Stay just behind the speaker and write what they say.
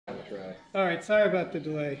try. All right, sorry about the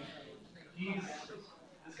delay.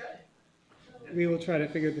 We will try to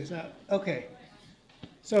figure this out. Okay,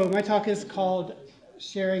 so my talk is called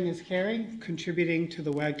Sharing is Caring, Contributing to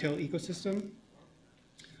the Wagtail Ecosystem.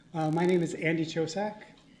 My name is Andy Chosak.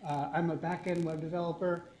 I'm a back-end web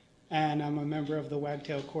developer, and I'm a member of the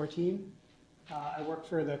Wagtail core team. I work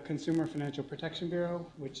for the Consumer Financial Protection Bureau,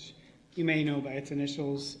 which you may know by its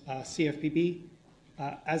initials, CFPB.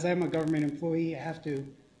 As I'm a government employee, I have to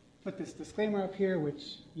put this disclaimer up here,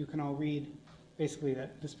 which you can all read, basically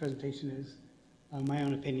that this presentation is my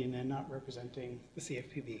own opinion and not representing the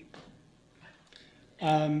CFPB.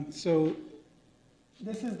 So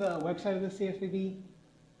this is the website of the CFPB,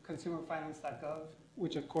 consumerfinance.gov,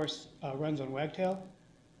 which of course runs on Wagtail.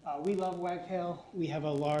 We love Wagtail. We have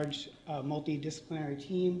a large multidisciplinary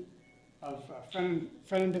team of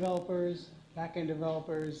front-end developers, back-end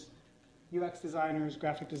developers, UX designers,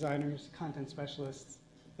 graphic designers, content specialists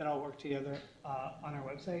that all work together on our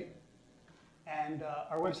website. And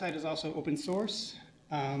our website is also open source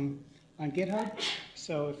on GitHub.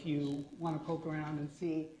 So if you want to poke around and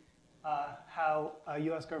see how a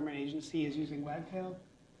US government agency is using Wagtail,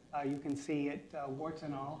 you can see it warts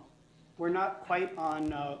and all. We're not quite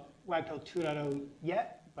on Wagtail 2.0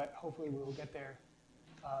 yet, but hopefully we will get there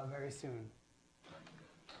very soon.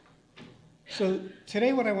 So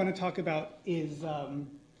today what I want to talk about is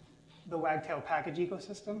the Wagtail package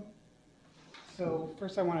ecosystem. So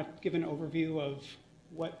first I want to give an overview of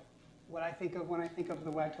what I think of when I think of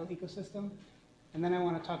the Wagtail ecosystem. And then I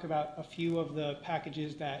want to talk about a few of the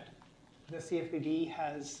packages that the CFPB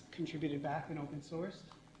has contributed back in open source.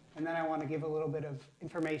 And then I want to give a little bit of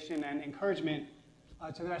information and encouragement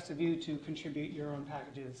to the rest of you to contribute your own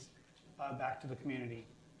packages back to the community.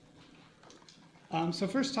 So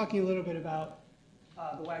first talking a little bit about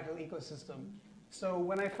the Wagtail ecosystem. So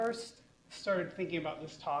when I first started thinking about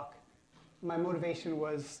this talk, my motivation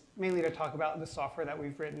was mainly to talk about the software that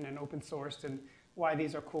we've written and open sourced and why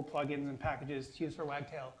these are cool plugins and packages to use for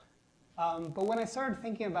Wagtail. But when I started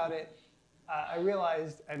thinking about it, I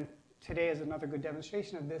realized, and today is another good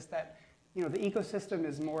demonstration of this, that the ecosystem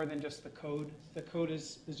is more than just the code. The code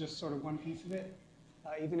is just sort of one piece of it.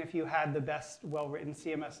 Even if you had the best well-written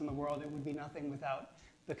CMS in the world, it would be nothing without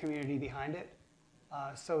the community behind it.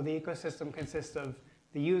 So the ecosystem consists of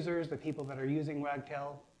the users, the people that are using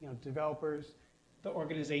Wagtail, developers, the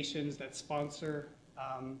organizations that sponsor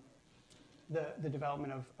the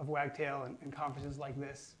development of Wagtail and conferences like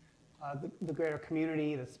this, the greater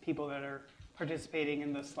community, that's people that are participating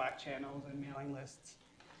in the Slack channels and mailing lists.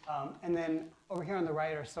 And then over here on the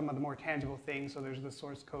right are some of the more tangible things. So there's the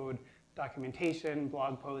source code, documentation,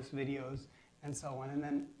 blog posts, videos, and so on.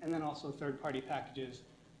 And then also third-party packages,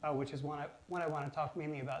 which is what I want to talk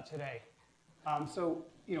mainly about today. So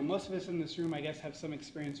most of us in this room, I guess, have some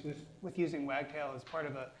experience with using Wagtail as part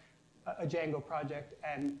of a Django project.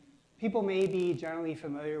 And people may be generally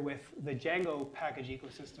familiar with the Django package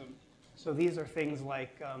ecosystem. So these are things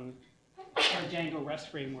like our Django REST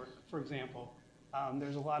framework, for example.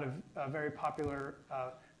 There's a lot of very popular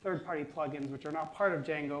third-party plugins which are not part of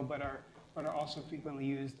Django but are also frequently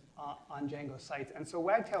used on Django sites. And so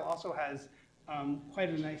Wagtail also has quite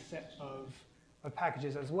a nice set of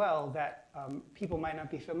packages as well that people might not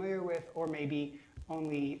be familiar with or maybe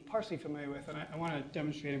only partially familiar with. And I want to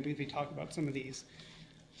demonstrate and briefly talk about some of these.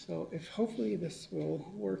 So hopefully this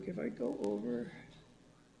will work if I go over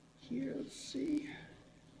here. Let's see.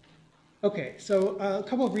 Okay, so a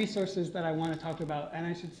couple of resources that I want to talk about, and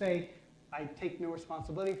I should say I take no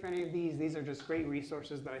responsibility for any of these. These are just great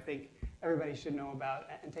resources that I think everybody should know about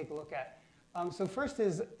and take a look at. So first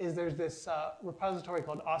is there's this repository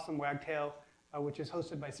called Awesome Wagtail, which is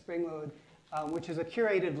hosted by Springload, which is a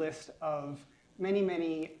curated list of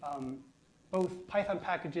many both Python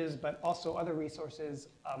packages but also other resources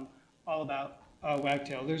all about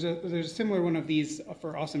Wagtail. There's a similar one of these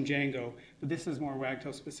for Awesome Django, but this is more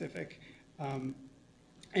Wagtail specific.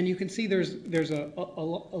 And you can see there's a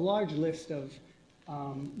large list of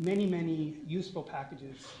many useful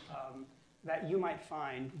packages that you might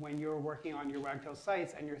find when you're working on your Wagtail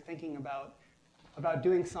sites and you're thinking about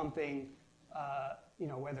doing something,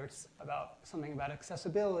 whether it's something about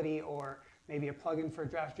accessibility or maybe a plugin for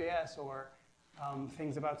Draft.js or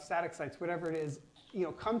things about static sites, whatever it is.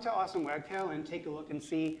 Come to Awesome Wagtail and take a look and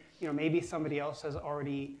see, maybe somebody else has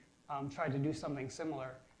already tried to do something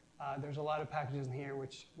similar. There's a lot of packages in here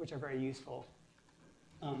which are very useful.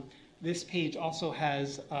 This page also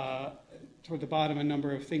has, toward the bottom, a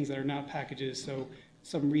number of things that are not packages. So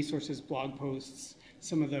some resources, blog posts,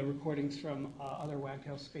 some of the recordings from other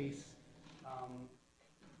wagtail-space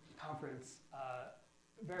conference.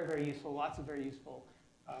 Very useful, lots of very useful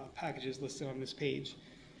packages listed on this page.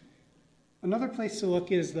 Another place to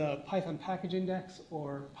look is the Python Package Index,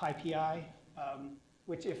 or PyPI,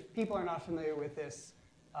 which, if people are not familiar with this,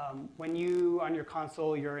 when you, on your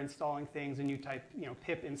console, you're installing things and you type,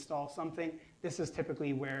 pip install something, this is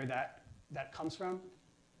typically where that comes from.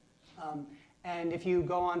 And if you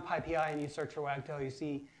go on PyPI and you search for Wagtail, you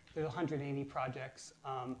see there's 180 projects.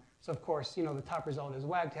 So of course, the top result is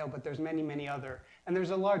Wagtail, but there's many, many other. And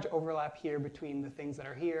there's a large overlap here between the things that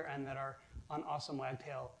are here and that are on Awesome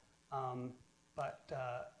Wagtail. But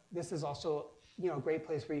this is also, a great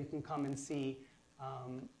place where you can come and see,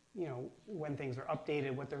 when things are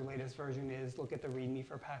updated, what their latest version is, look at the README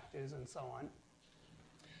for packages, and so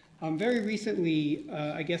on. Very recently,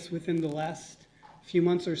 I guess within the last few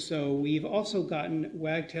months or so, we've also gotten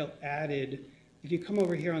Wagtail added. If you come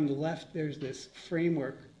over here on the left, there's this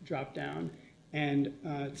framework drop down. And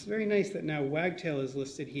it's very nice that now Wagtail is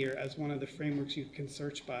listed here as one of the frameworks you can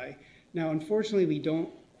search by. Now, unfortunately, we don't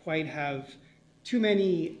quite have too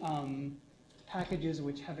many packages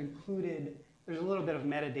which have included, there's a little bit of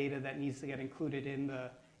metadata that needs to get included in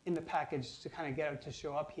the package to kind of get it to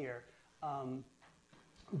show up here.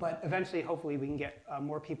 But eventually, hopefully, we can get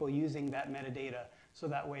more people using that metadata, so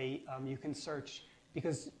that way you can search,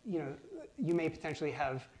 because you may potentially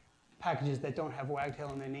have packages that don't have Wagtail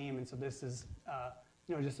in their name, and so this is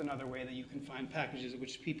just another way that you can find packages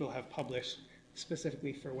which people have published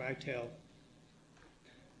specifically for Wagtail.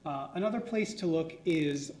 Another place to look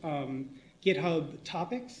is GitHub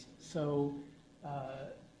topics. So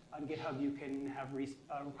on GitHub, you can have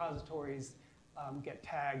repositories get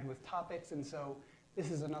tagged with topics, and so this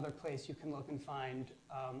is another place you can look and find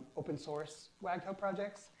open source Wagtail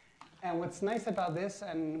projects. And what's nice about this,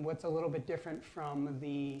 and what's a little bit different from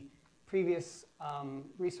the previous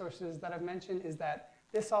resources that I've mentioned, is that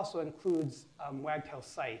this also includes Wagtail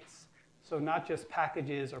sites. So not just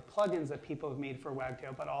packages or plugins that people have made for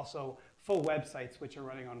Wagtail, but also full websites which are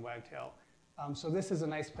running on Wagtail. So this is a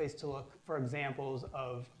nice place to look for examples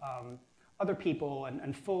of other people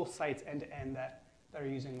and full sites end-to-end that are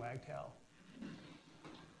using Wagtail.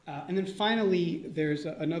 And then finally, there's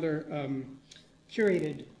another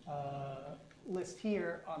curated list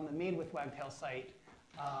here on the Made with Wagtail site,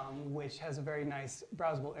 which has a very nice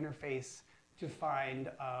browsable interface to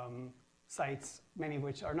find sites, many of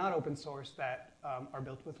which are not open source, that are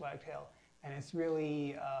built with Wagtail. And it's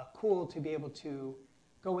really cool to be able to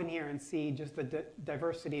go in here and see just the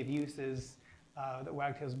diversity of uses that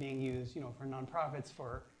Wagtail is being used, for nonprofits,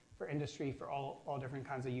 for industry, for all different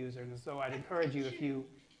kinds of users. And so I'd encourage you,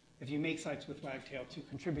 if you make sites with Wagtail, to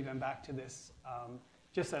contribute them back to this,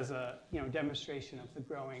 just as a demonstration of the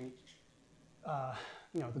growing,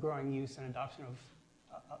 the growing use and adoption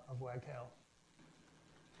of Wagtail.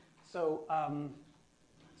 So,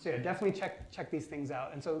 yeah, definitely check these things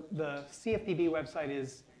out. And so the CFPB website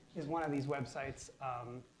is one of these websites,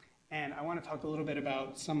 and I want to talk a little bit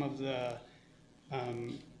about some of the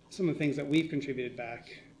things that we've contributed back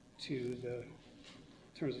to in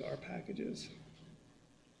terms of our packages.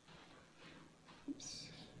 Oops.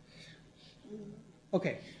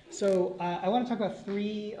 Okay, so I want to talk about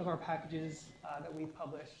 3 of our packages that we've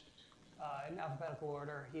published in alphabetical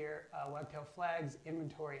order here: Wagtail flags,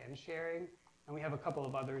 inventory, and sharing. And we have a couple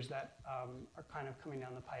of others that are kind of coming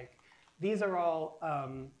down the pike. These are all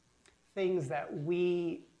things that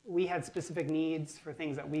we had specific needs for,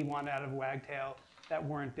 things that we wanted out of Wagtail that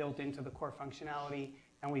weren't built into the core functionality,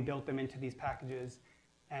 and we built them into these packages.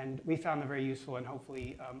 And we found them very useful, and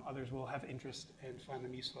hopefully others will have interest and find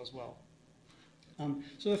them useful as well.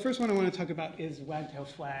 So the first one I want to talk about is Wagtail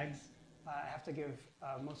flags. I have to give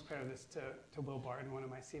most credit of this to Will Barton, one of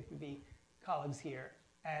my CFPB colleagues here.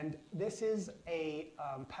 And this is a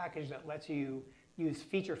package that lets you use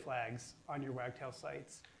feature flags on your Wagtail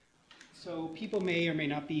sites. So people may or may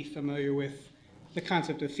not be familiar with the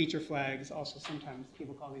concept of feature flags. Also, sometimes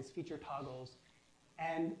people call these feature toggles.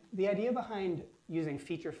 And the idea behind using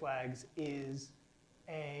feature flags is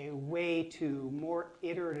a way to more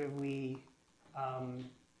iteratively,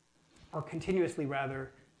 or continuously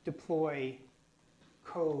rather, deploy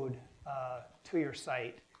code to your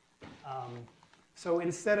site. So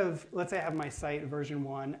instead of, let's say I have my site version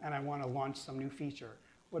 1 and I want to launch some new feature,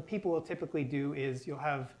 what people will typically do is you'll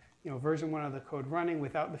have version 1 of the code running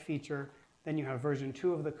without the feature, then you have version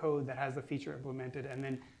 2 of the code that has the feature implemented, and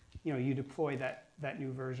then you deploy that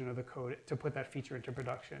new version of the code to put that feature into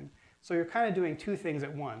production. So you're kind of doing 2 things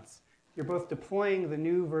at once. You're both deploying the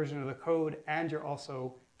new version of the code, and you're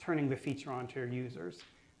also turning the feature on to your users.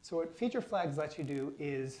 So what feature flags let you do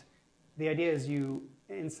is, the idea is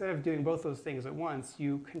instead of doing both those things at once,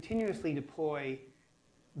 you continuously deploy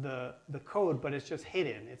the code, but it's just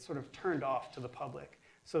hidden. It's sort of turned off to the public.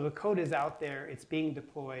 So the code is out there, it's being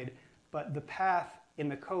deployed, but the path in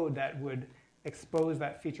the code that would expose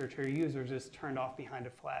that feature to your users is turned off behind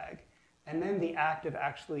a flag. And then the act of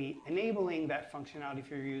actually enabling that functionality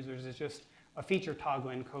for your users is just a feature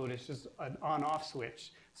toggle in code. It's just an on-off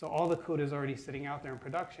switch. So all the code is already sitting out there in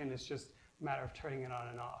production. It's just a matter of turning it on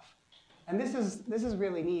and off. And this is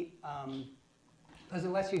really neat because it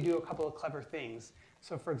lets you do a couple of clever things.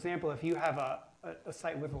 So for example, if you have a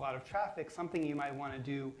site with a lot of traffic, something you might want to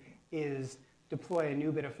do is deploy a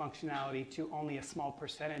new bit of functionality to only a small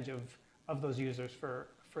percentage of those users for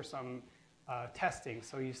some testing.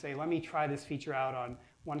 So you say, let me try this feature out on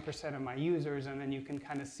 1% of my users, and then you can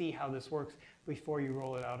kind of see how this works before you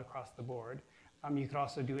roll it out across the board. You could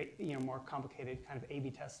also do more complicated kind of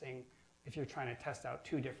A/B testing if you're trying to test out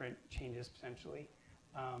 2 different changes potentially.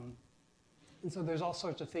 And so there's all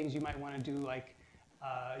sorts of things you might want to do, like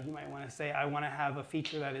you might want to say, I want to have a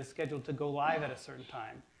feature that is scheduled to go live at a certain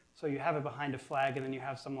time. So you have it behind a flag, and then you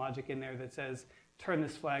have some logic in there that says, turn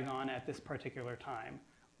this flag on at this particular time.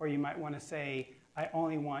 Or you might want to say, I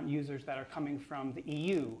only want users that are coming from the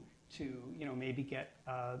EU to maybe get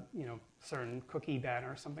certain cookie ban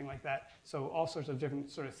or something like that. So all sorts of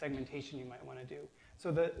different sort of segmentation you might want to do.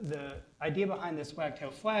 So the idea behind this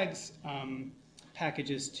wagtail flags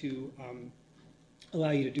package is to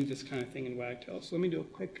allow you to do this kind of thing in Wagtail. So let me do a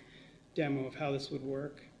quick demo of how this would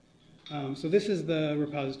work. So this is the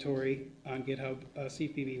repository on GitHub,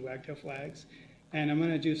 CPB Wagtail flags. And I'm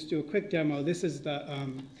going to just do a quick demo. This is the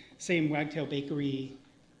same Wagtail Bakery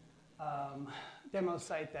demo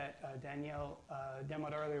site that Danielle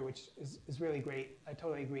demoed earlier, which is really great. I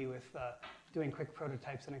totally agree with doing quick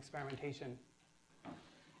prototypes and experimentation.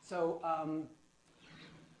 So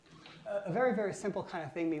a very, very simple kind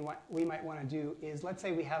of thing we might want to do is, let's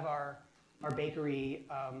say we have our bakery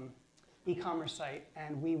e-commerce site,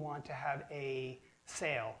 and we want to have a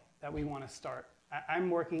sale that we want to start.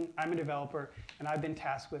 I'm a developer, and I've been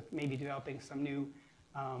tasked with maybe developing some new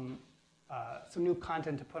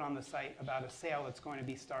content to put on the site about a sale that's going to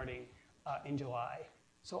be starting in July.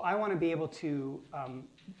 So I want to be able to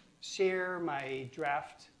share my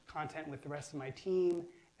draft content with the rest of my team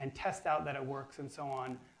and test out that it works and so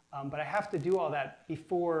on. But I have to do all that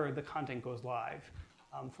before the content goes live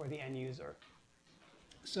for the end user.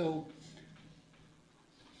 So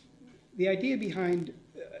the idea behind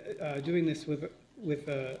doing this with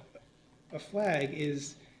a flag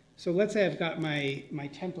is, so let's say I've got my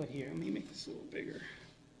template here. Let me make this a little bigger.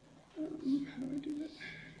 How do I do that?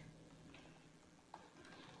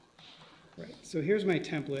 Right, so here's my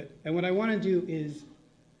template. And what I want to do is,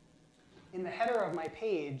 in the header of my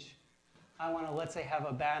page, I want to, let's say, have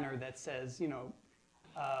a banner that says,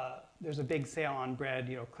 there's a big sale on bread,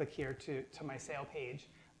 click here to my sale page.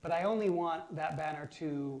 But I only want that banner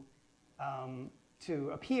to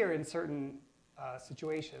appear in certain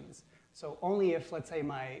situations. So only if, let's say,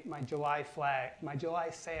 my July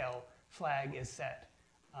sale flag is set.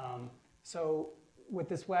 So what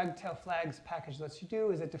this wagtail flags package lets you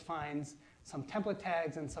do is it defines some template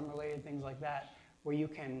tags and some related things like that, where you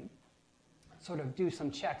can sort of do some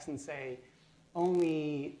checks and say,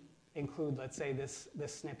 only include, let's say, this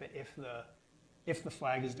snippet if the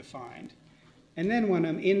flag is defined. And then when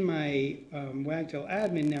I'm in my Wagtail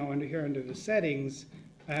admin now, under the settings,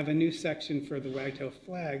 I have a new section for the Wagtail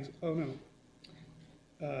flags. Oh no,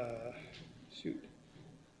 shoot.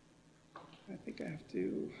 I think I have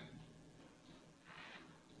to,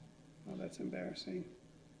 oh, that's embarrassing.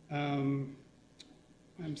 I'm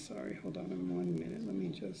sorry, hold on 1 minute. Let me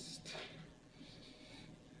just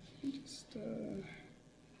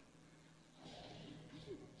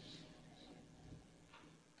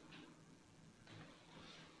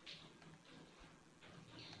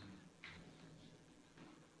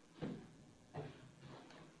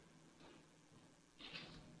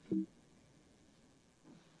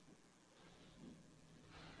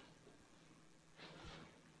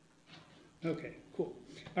okay, cool.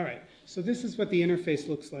 All right, so this is what the interface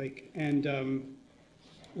looks like. And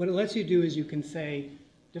what it lets you do is you can say,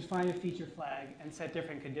 define a feature flag and set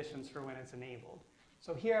different conditions for when it's enabled.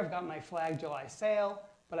 So here I've got my flag July sale,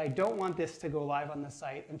 but I don't want this to go live on the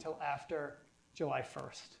site until after July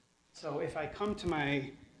 1st. So if I come to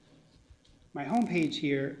my home page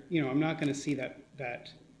here, I'm not going to see that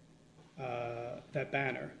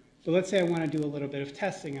banner. But let's say I want to do a little bit of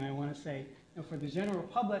testing, and I want to say, for the general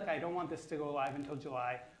public, I don't want this to go live until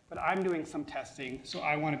July, but I'm doing some testing, so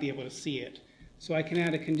I want to be able to see it. So I can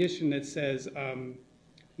add a condition that says,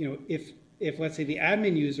 if let's say the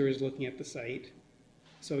admin user is looking at the site,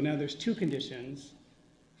 so now there's 2 conditions.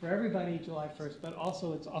 for everybody July 1st, but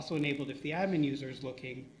also it's also enabled if the admin user is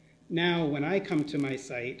looking. Now, when I come to my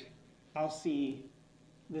site, I'll see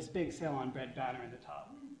this big sale on bread banner in the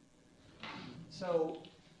top. So,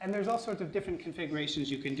 and there's all sorts of different configurations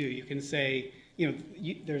you can do. You can say,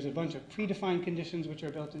 there's a bunch of predefined conditions which are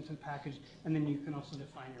built into the package, and then you can also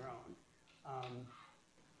define your own.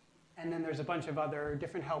 And then there's a bunch of other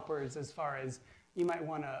different helpers as far as you might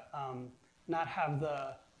want to not have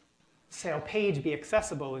the sale page be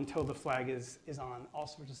accessible until the flag is on, all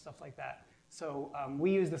sorts of stuff like that. So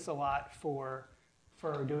we use this a lot for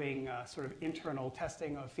doing sort of internal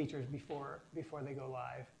testing of features before they go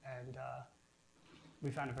live, and we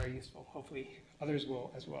found it very useful. Hopefully others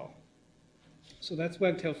will as well. So that's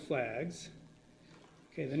wagtail flags.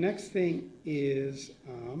 Okay, the next thing is,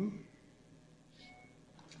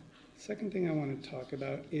 second thing I want to talk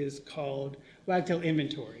about is called wagtail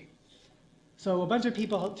inventory. So a bunch of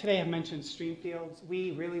people today have mentioned stream fields.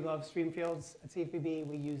 We really love stream fields at CFPB.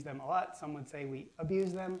 We use them a lot. Some would say we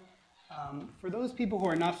abuse them. For those people who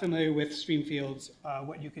are not familiar with stream fields,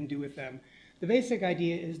 what you can do with them, the basic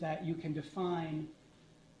idea is that you can define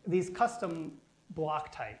these custom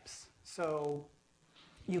block types. So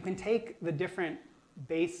you can take the different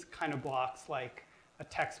base kind of blocks like a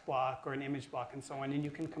text block or an image block and so on, and you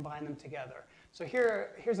can combine them together. So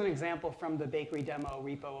here's an example from the bakery demo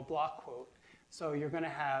repo, a block quote. So you're going to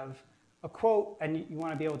have a quote, and you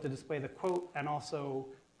want to be able to display the quote and also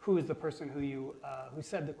who is the person who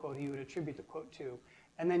said the quote, who you would attribute the quote to.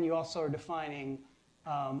 And then you also are defining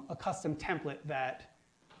a custom template that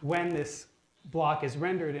when this block is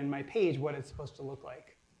rendered in my page, what it's supposed to look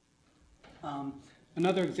like.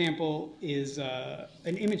 Another example is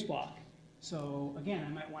an image block. So again, I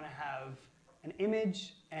might want to have an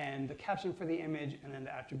image and the caption for the image and then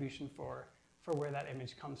the attribution for where that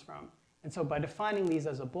image comes from. And so by defining these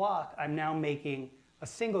as a block, I'm now making a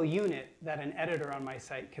single unit that an editor on my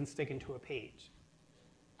site can stick into a page.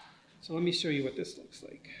 So let me show you what this looks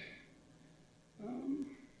like.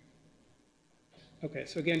 Okay,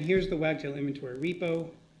 so again, here's the wagtail inventory repo.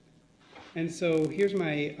 And so here's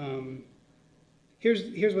my,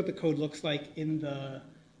 here's what the code looks like in the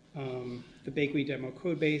bakery demo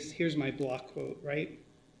code base. Here's my block quote, right?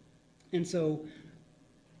 And so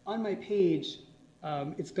on my page,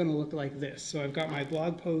 it's going to look like this. So I've got my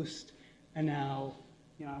blog post, and now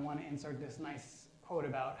I want to insert this nice quote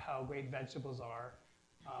about how great vegetables are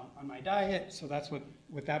on my diet. So that's what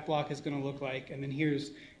that block is going to look like. And then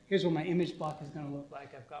here's what my image block is going to look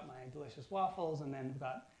like. I've got my delicious waffles, and then I've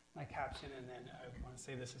got my caption, and then I want to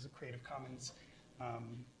say this is a Creative Commons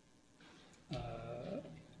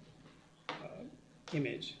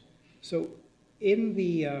image. So in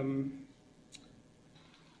the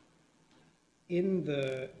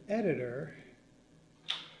editor,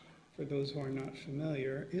 for those who are not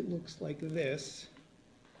familiar, it looks like this.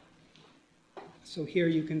 So here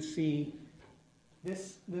you can see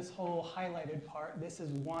this whole highlighted part. This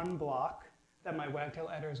is one block that my wagtail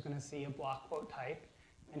editor is going to see, a block quote type.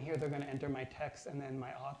 And here they're going to enter my text and then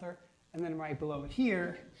my author. And then right below it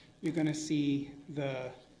here, you're going to see the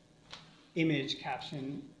image,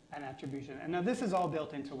 caption, and attribution. And now this is all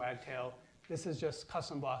built into Wagtail. This is just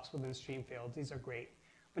custom blocks within stream fields. These are great.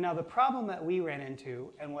 But now the problem that we ran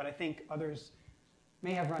into, and what I think others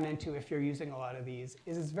may have run into if you're using a lot of these,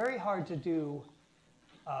 is it's very hard to do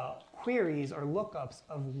queries or lookups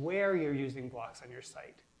of where you're using blocks on your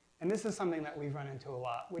site. And this is something that we've run into a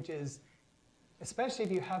lot, which is, especially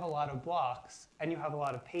if you have a lot of blocks and you have a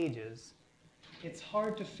lot of pages, it's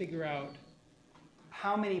hard to figure out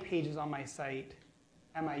how many pages on my site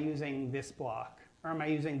am I using this block, or am I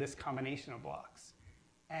using this combination of blocks?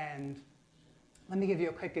 And let me give you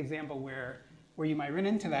a quick example where you might run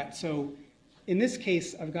into that. So in this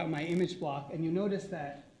case, I've got my image block, and you notice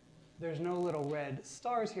that there's no little red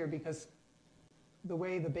stars here because the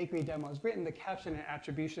way the bakery demo is written, the caption and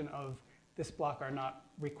attribution of this block are not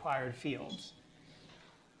required fields.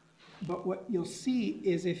 But what you'll see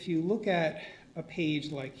is if you look at a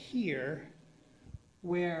page like here,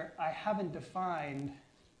 where I haven't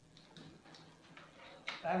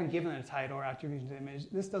given a title or attribution to the image,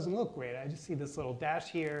 this doesn't look great. I just see this little dash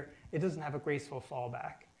here. It doesn't have a graceful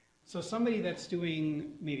fallback. So somebody that's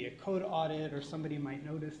doing maybe a code audit or somebody might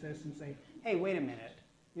notice this and say, hey, wait a minute,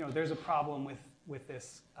 there's a problem with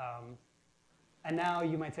this. And now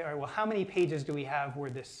you might say, all right, well, how many pages do we have where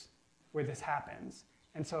this happens?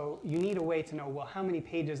 And so you need a way to know, well, how many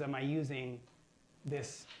pages am I using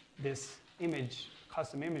this image,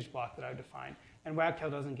 custom image block that I've defined? And Wagtail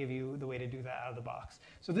doesn't give you the way to do that out of the box.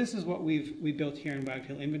 So this is what we built here in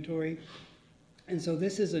Wagtail Inventory. And so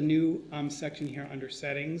this is a new section here under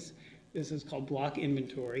Settings. This is called block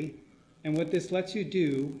inventory. And what this lets you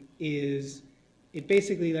do is it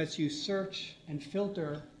basically lets you search and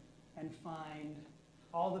filter and find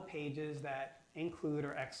all the pages that include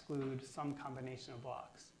or exclude some combination of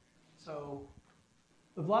blocks. So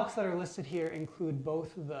the blocks that are listed here include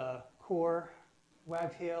both the core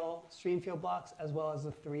wagtail streamfield blocks as well as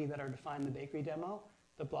the 3 that are defined in the bakery demo,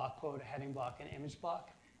 the block quote, a heading block, and image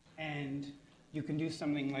block. And you can do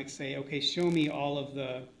something like say, okay, show me all of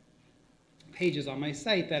the pages on my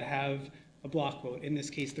site that have a block quote. In this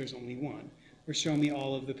case, there's only 1. Or show me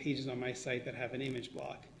all of the pages on my site that have an image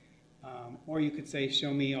block. Or you could say,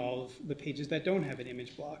 show me all of the pages that don't have an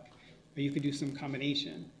image block. Or you could do some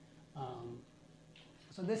combination.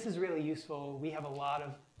 So this is really useful. We have a lot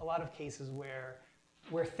of cases where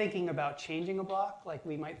we're thinking about changing a block. Like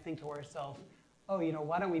we might think to ourselves, oh,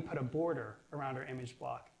 why don't we put a border around our image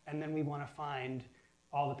block? And then we want to find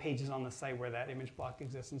all the pages on the site where that image block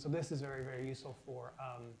exists. And so this is very, very useful for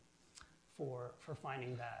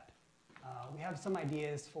finding that. We have some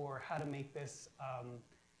ideas for how to make this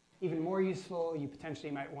even more useful. You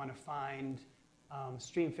potentially might want to find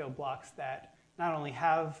streamfield blocks that not only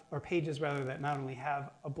have, or pages rather, that not only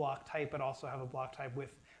have a block type, but also have a block type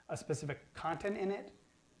with a specific content in it.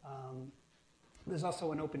 There's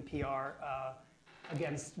also an open PR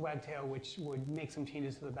against Wagtail, which would make some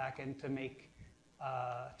changes to the backend to make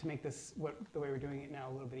this, the way we're doing it now,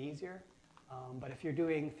 a little bit easier. But if you're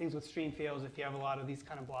doing things with stream fields, if you have a lot of these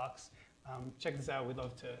kind of blocks, check this out. We'd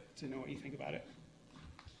love to know what you think about it.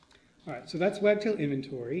 All right, so that's Wagtail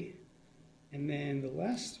inventory. And then the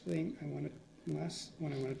last one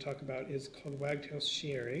I want to talk about is called Wagtail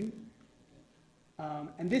sharing.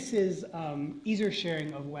 And this is easier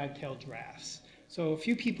sharing of Wagtail drafts. So a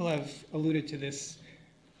few people have alluded to this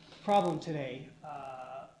problem today.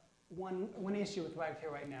 One issue with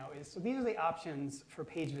Wagtail right now is, so these are the options for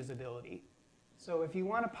page visibility. So if you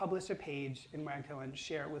want to publish a page in Wagtail and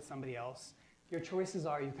share it with somebody else, your choices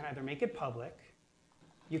are you can either make it public,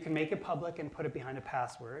 you can make it public and put it behind a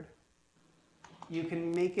password, you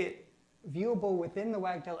can make it viewable within the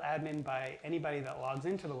Wagtail admin by anybody that logs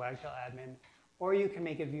into the Wagtail admin, or you can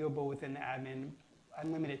make it viewable within the admin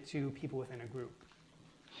and limit it to people within a group.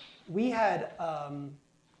 We had a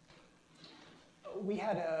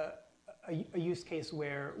use case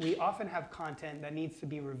where we often have content that needs to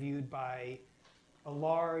be reviewed by a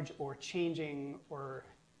large or changing or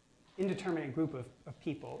indeterminate group of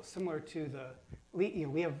people, similar to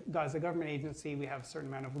we have, as a government agency, we have a certain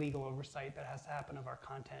amount of legal oversight that has to happen of our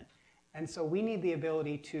content. And so we need the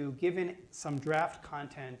ability to, given some draft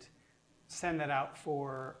content, send that out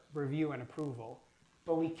for review and approval.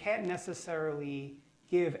 But we can't necessarily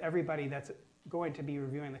give everybody that's going to be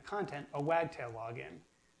reviewing the content a Wagtail login,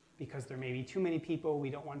 because there may be too many people. We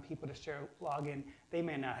don't want people to share a login. They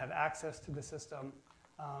may not have access to the system.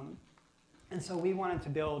 And so we wanted to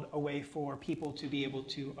build a way for people to be able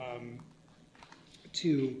to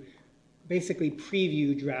basically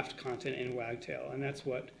preview draft content in Wagtail, and that's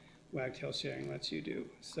what Wagtail sharing lets you do.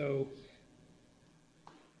 So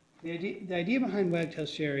the idea behind Wagtail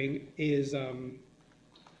sharing is it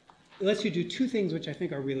lets you do 2 things which I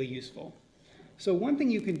think are really useful. So one thing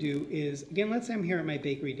you can do is, again, let's say I'm here at my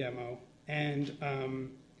bakery demo, and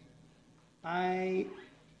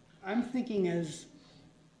I'm thinking as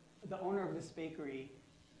the owner of this bakery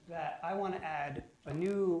that I want to add a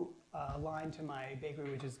new line to my bakery,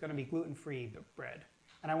 which is going to be gluten-free bread.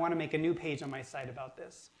 And I want to make a new page on my site about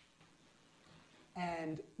this.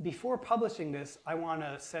 And before publishing this, I want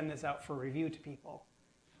to send this out for review to people.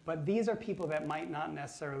 But these are people that might not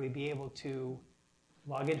necessarily be able to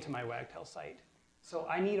log into my Wagtail site. So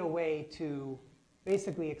I need a way to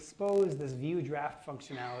basically expose this view draft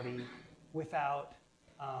functionality without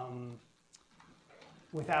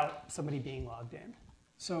somebody being logged in.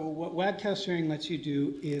 So what Wagtail sharing lets you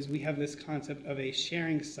do is we have this concept of a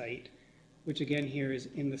sharing site, which again here is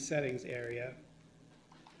in the settings area,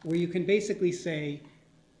 where you can basically say,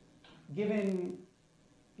 given,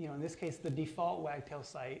 in this case, the default Wagtail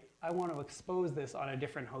site, I want to expose this on a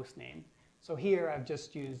different host name. So here I've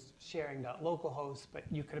just used sharing.localhost, but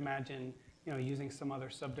you could imagine using some other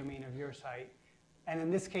subdomain of your site. And in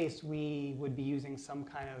this case, we would be using some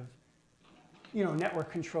kind of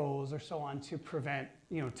network controls or so on to prevent,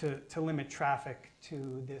 to limit traffic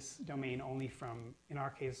to this domain only from, in our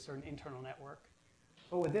case, a certain internal network.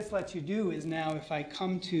 But what this lets you do is now if I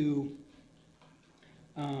come to,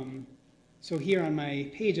 so here on my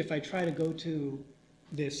page, if I try to go to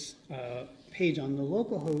this page on the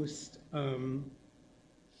localhost,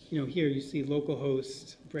 here you see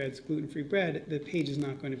localhost breads, gluten-free bread, the page is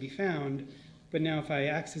not going to be found. But now if I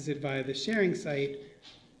access it via the sharing site,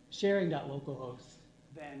 sharing.localhost,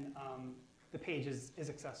 then the page is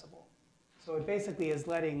accessible. So it basically is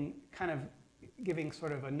giving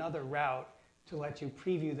sort of another route to let you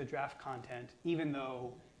preview the draft content, even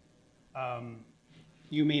though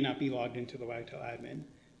you may not be logged into the Wagtail admin.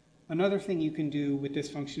 Another thing you can do with this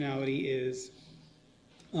functionality is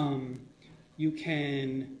you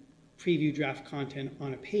can preview draft content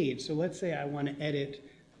on a page. So let's say I want to edit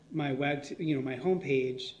my my home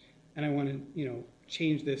page, and I want to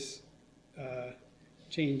change this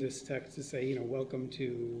text to say welcome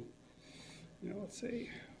to let's say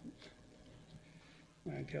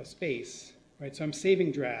wagtail-space. Right, so I'm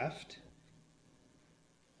saving draft.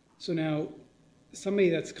 So now somebody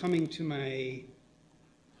that's coming to my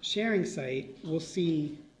sharing site will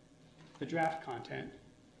see the draft content,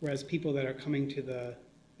 whereas people that are coming to the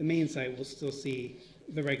main site will still see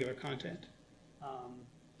the regular content.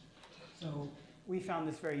 So we found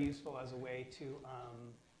this very useful as a way to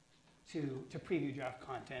preview draft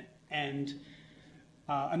content. And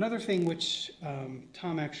another thing which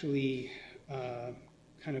Tom actually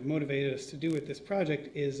kind of motivated us to do with this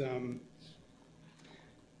project is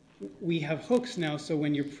we have hooks now, so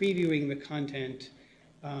when you're previewing the content,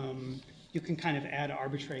 you can kind of add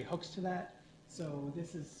arbitrary hooks to that. So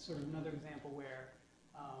this is sort of another example where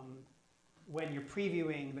when you're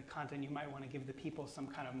previewing the content, you might want to give the people some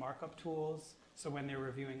kind of markup tools. So when they're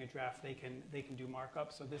reviewing a draft, they can do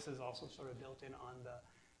markup. So this is also sort of built in on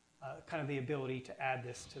the kind of the ability to add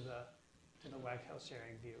this to the Wagtail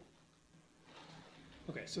sharing view.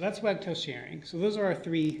 Okay, so that's Wagtail sharing. So those are our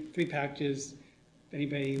three packages. If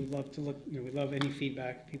anybody would love to look, we love any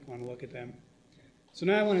feedback. People want to look at them. So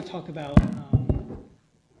now I want to talk about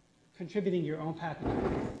contributing your own packages.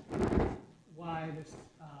 Why this?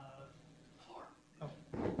 Oh.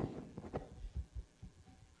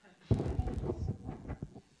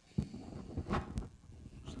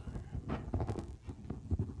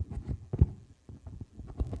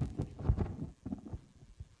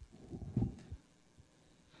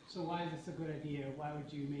 So why is this a good idea? Why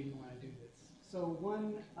would you maybe want to do this? So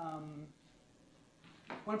one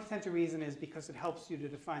potential reason is because it helps you to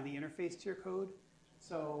define the interface to your code.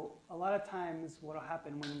 So a lot of times what will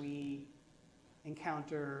happen when we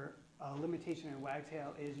encounter a limitation in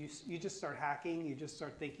Wagtail is you just start hacking, you just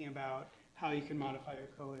start thinking about how you can modify your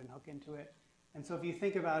code and hook into it. And so if you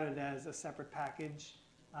think about it as a separate package,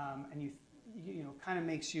 and you kind of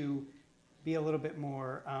makes you be a little bit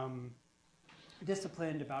more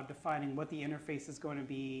disciplined about defining what the interface is going to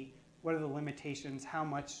be, what are the limitations, how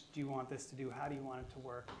much do you want this to do, how do you want it to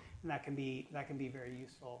work, and that can be very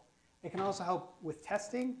useful. It can also help with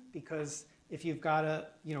testing, because if you've got a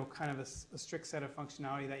kind of a strict set of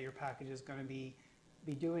functionality that your package is going to be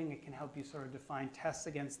doing, it can help you sort of define tests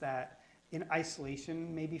against that in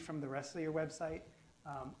isolation, maybe from the rest of your website.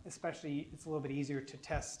 Especially, it's a little bit easier to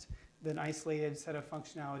test an isolated set of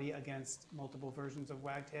functionality against multiple versions of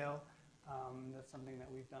Wagtail. That's something that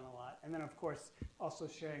we've done a lot. And then, of course, also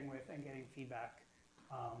sharing with and getting feedback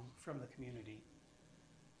from the community.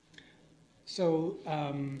 So,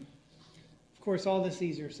 of course, all this is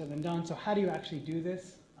easier said than done. So how do you actually do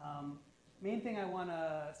this? Main thing I want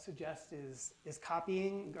to suggest is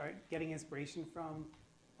copying or getting inspiration from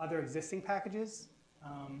other existing packages.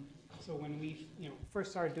 So when we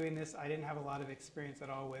first started doing this, I didn't have a lot of experience at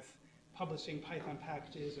all with publishing Python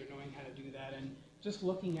packages or knowing how to do that. And just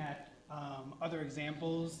looking at other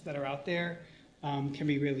examples that are out there can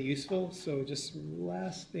be really useful. So just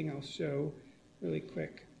last thing I'll show really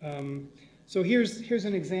quick. So here's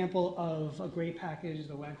an example of a great package,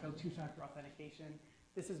 the Wagtail two-factor authentication.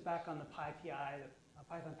 This is back on the PyPI, the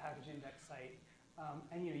Python package index site.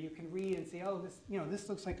 And you can read and say, oh, this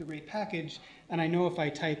looks like a great package, and I know if I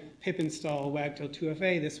type pip install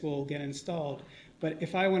wagtail2fa, this will get installed. But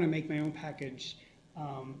if I want to make my own package,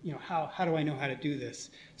 how do I know how to do this?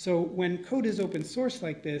 So when code is open source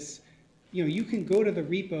like this, you can go to the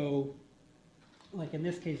repo, like in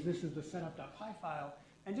this case, this is the setup.py file,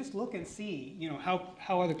 and just look and see,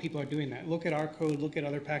 how other people are doing that. Look at our code, look at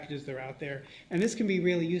other packages that are out there, and this can be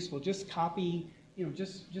really useful. Just copy,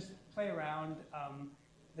 just play around.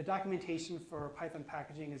 The documentation for Python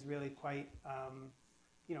packaging is really quite,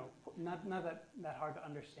 not that hard to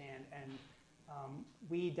understand, and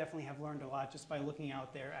we definitely have learned a lot just by looking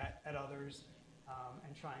out there at others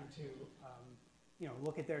and trying to,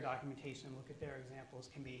 look at their documentation, look at their examples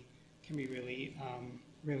can be really,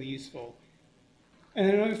 really useful. And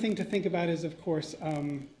then another thing to think about is, of course,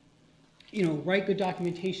 write good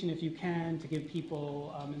documentation if you can to give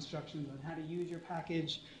people instructions on how to use your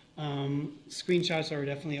package. Screenshots are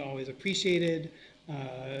definitely always appreciated,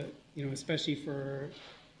 especially for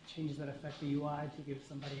changes that affect the UI to give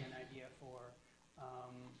somebody an idea for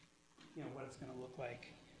what it's going to look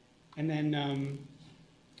like. And then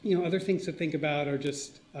other things to think about are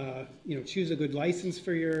just choose a good license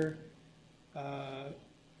for your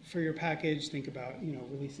package. Think about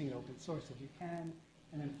releasing it open source if you can.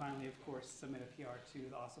 And then finally, of course, submit a PR to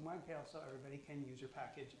the Awesome Wagtail so everybody can use your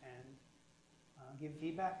package and give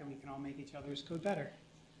feedback, and we can all make each other's code better.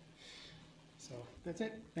 So that's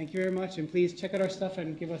it. Thank you very much, and please check out our stuff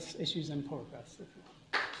and give us issues and pull requests if you want.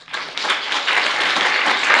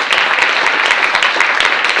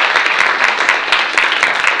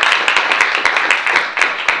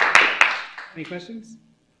 Any questions?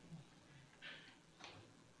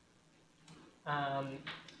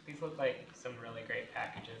 These look like some really great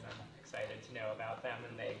packages. I'm excited to know about them,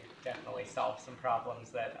 and they definitely solve some problems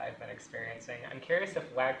that I've been experiencing. I'm curious if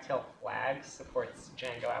Wagtail Flags supports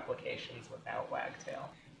Django applications without Wagtail.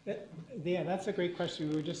 Yeah, that's a great question.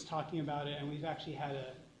 We were just talking about it, and we've actually had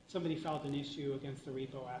somebody filed an issue against the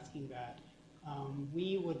repo asking that.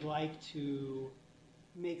 We would like to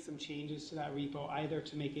make some changes to that repo, either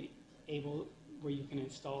to make it able where you can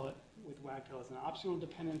install it with Wagtail as an optional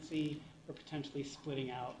dependency, or potentially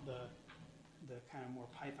splitting out the kind of more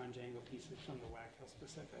Python Django pieces from the Wagtail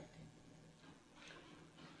specific.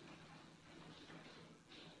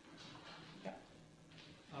 Yeah.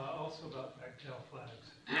 Also about wagtail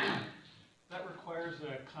flags. That requires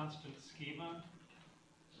a constant schema.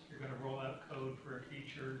 You're going to roll out code for a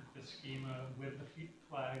feature. The schema with the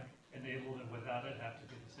flag enabled and without it have to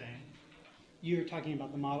be the same. You're talking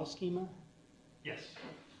about the model schema? Yes.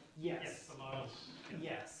 Yes. Yes, the models. Yeah.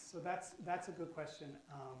 Yes. So that's a good question.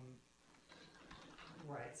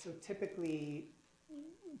 Right. So typically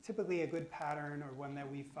a good pattern, or one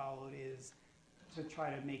that we followed, is to try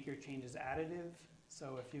to make your changes additive.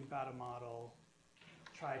 So if you've got a model,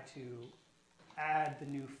 try to add the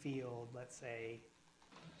new field, let's say,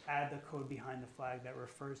 add the code behind the flag that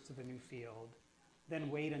refers to the new field, then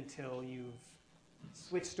wait until you've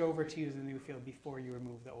switched over to use the new field before you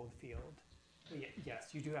remove the old field. So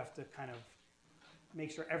yes, you do have to kind of make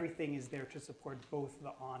sure everything is there to support both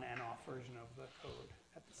the on and off version of the code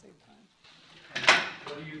at the same time. And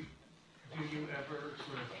do you ever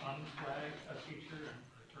sort of unflag a feature and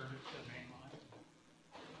return it to the main line?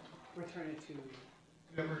 Return it to.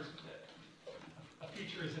 A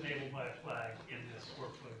feature is enabled by a flag in this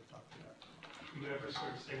workflow we talked about. Do you ever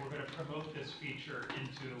sort of say, we're going to promote this feature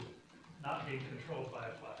into not being controlled by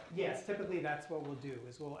a flag? Yes, typically that's what we'll do,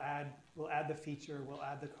 is we'll add the feature, we'll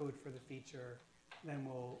add the code for the feature, then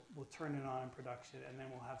we'll turn it on in production, and then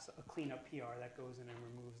we'll have a cleanup PR that goes in and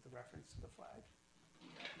removes the reference to the flag,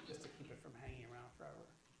 just to keep it from hanging around forever.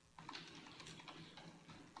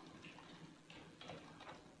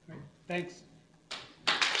 All right, thanks.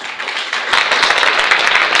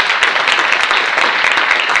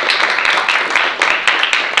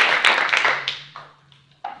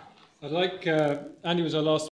 I'd like, Andy was our last